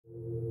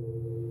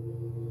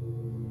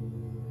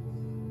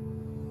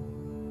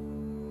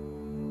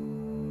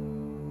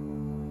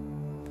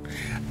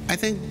I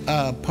think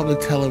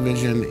public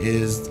television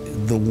is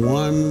the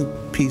one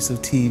piece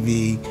of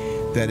TV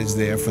that is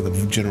there for the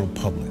general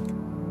public.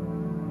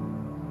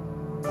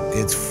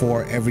 It's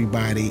for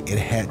everybody.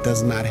 It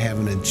does not have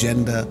an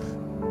agenda.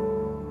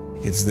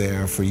 It's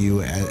there for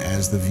you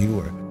as the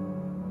viewer.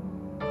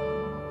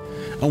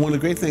 And one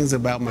of the great things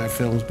about my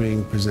films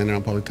being presented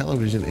on public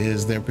television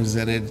is they're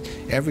presented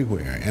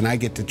everywhere. And I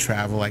get to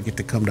travel, I get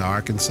to come to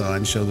Arkansas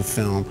and show the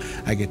film.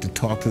 I get to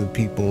talk to the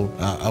people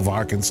of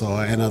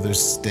Arkansas and other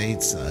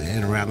states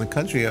and around the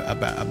country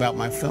about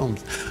my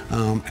films.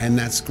 And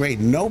that's great.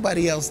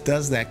 Nobody else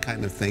does that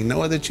kind of thing.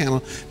 No other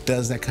channel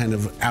does that kind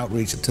of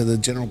outreach to the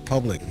general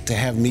public, to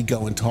have me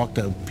go and talk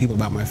to people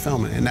about my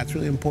film. And that's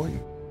really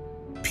important.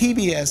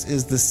 PBS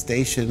is the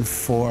station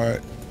for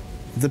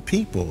the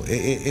people.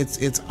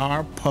 It's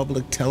our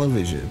public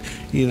television.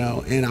 You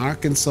know, in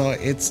Arkansas,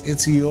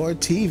 it's your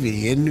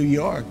TV. In New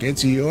York,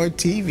 it's your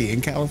TV.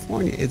 In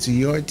California, it's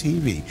your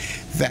TV.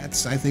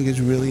 That's, I think, is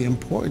really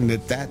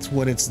important, that's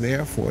what it's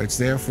there for. It's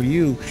there for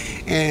you.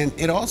 And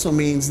it also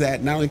means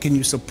that not only can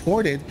you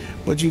support it,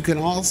 but you can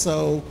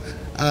also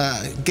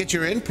get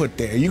your input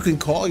there. You can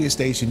call your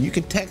station, you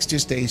can text your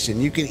station,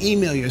 you can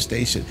email your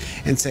station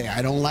and say,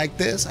 I don't like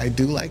this, I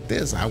do like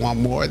this, I want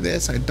more of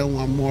this, I don't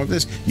want more of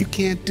this. You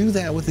can't do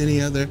that with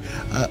any other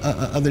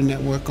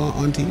network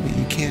on TV.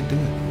 You can't do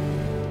it.